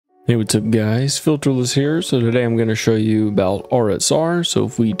Hey, what's up guys, Filterless here. So today I'm going to show you about RSR. So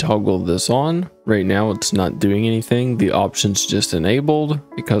if we toggle this on, right now it's not doing anything. The option's just enabled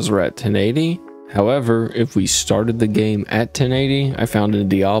because we're at 1080. However, if we started the game at 1080, I found in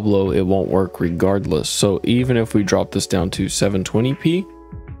Diablo it won't work regardless. So even if we drop this down to 720p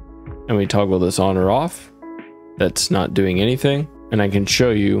and we toggle this on or off, that's not doing anything. And I can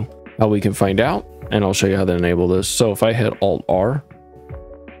show you how we can find out, and I'll show you how to enable this. So if I hit Alt-R,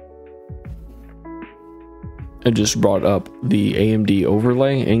 it just brought up the AMD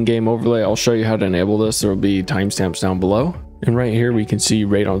Overlay, in-game overlay. I'll show you how to enable this. There will be timestamps down below. And right here we can see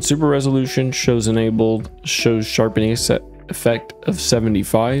Radon Super Resolution shows enabled, shows sharpening effect of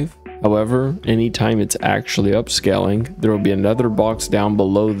 75. However, anytime it's actually upscaling, there will be another box down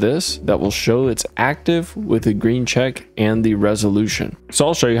below this that will show it's active with a green check and the resolution. So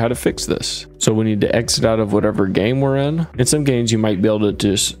I'll show you how to fix this. So we need to exit out of whatever game we're in. In some games you might be able to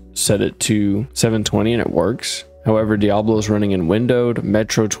just set it to 720 and it works. However, Diablo is running in windowed,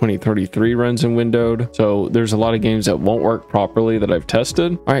 Metro 2033 runs in windowed, so there's a lot of games that won't work properly that I've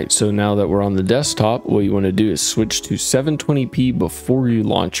tested. All right, so now that we're on the desktop, what you want to do is switch to 720p before you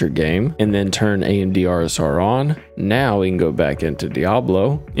launch your game, and then turn AMD RSR on. Now we can go back into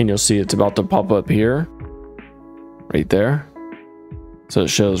Diablo, and you'll see it's about to pop up here, right there. So it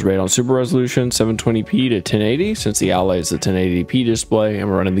shows Radon Super Resolution 720p to 1080. Since the Ally is the 1080p display and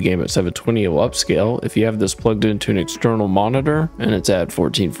we're running the game at 720, it will upscale. If you have this plugged into an external monitor and it's at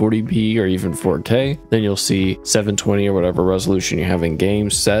 1440p or even 4K, then you'll see 720 or whatever resolution you have in game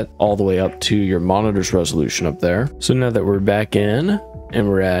set all the way up to your monitor's resolution up there. So now that we're back in and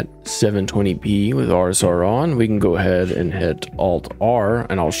we're at 720p with RSR on, we can go ahead and hit Alt-R,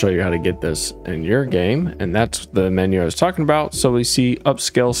 and I'll show you how to get this in your game. And that's the menu I was talking about. So we see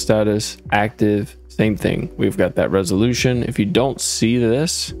upscale status, active, same thing. We've got that resolution. If you don't see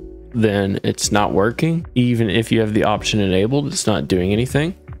this, then it's not working. Even if you have the option enabled, it's not doing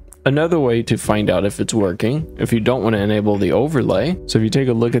anything. Another way to find out if it's working, if you don't want to enable the overlay. So if you take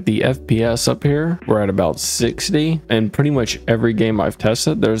a look at the FPS up here, we're at about 60, and pretty much every game I've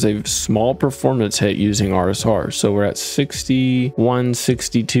tested, there's a small performance hit using RSR. So we're at 61,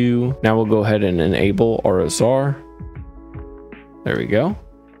 62. Now we'll go ahead and enable RSR. There we go.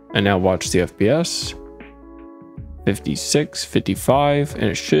 And now watch the FPS. 56, 55, and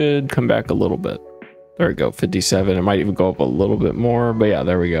it should come back a little bit. There we go, 57. It might even go up a little bit more, but yeah,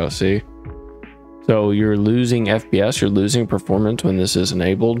 there we go. See? So you're losing FPS, you're losing performance when this is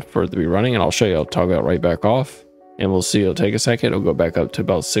enabled for it to be running. And I'll show you, I'll toggle it right back off, and we'll see, it'll take a second. It'll go back up to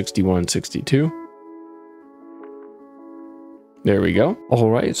about 61, 62. There we go. All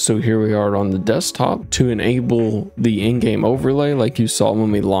right, so here we are on the desktop. To enable the in-game overlay like you saw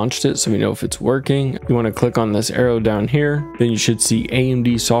when we launched it, so we know if it's working, you want to click on this arrow down here. Then you should see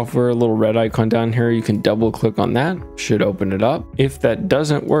AMD software, a little red icon down here. You can double click on that, should open it up. If that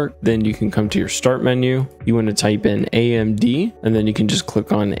doesn't work, then you can come to your start menu. You want to type in AMD, and then you can just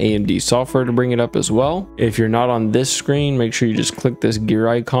click on AMD software to bring it up as well. If you're not on this screen, make sure you just click this gear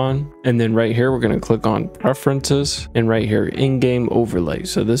icon. And then right here, we're going to click on preferences, and right here, in-game overlay.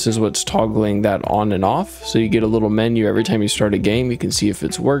 So this is what's toggling that on and off. So you get a little menu every time you start a game. You can see if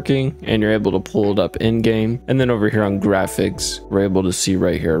it's working, and you're able to pull it up in game. And then over here on graphics, we're able to see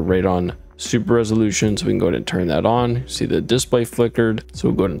right here Radon Super Resolution. So we can go ahead and turn that on. See the display flickered. So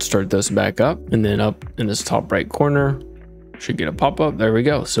we'll go ahead and start this back up, and then up in this top right corner should get a pop-up. There we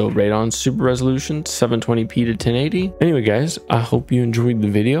go. So Radon Super Resolution 720p to 1080. Anyway guys, I hope you enjoyed the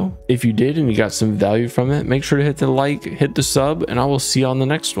video. If you did and you got some value from it, make sure to hit the like, hit the sub, and I will see you on the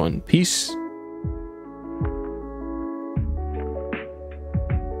next one. Peace.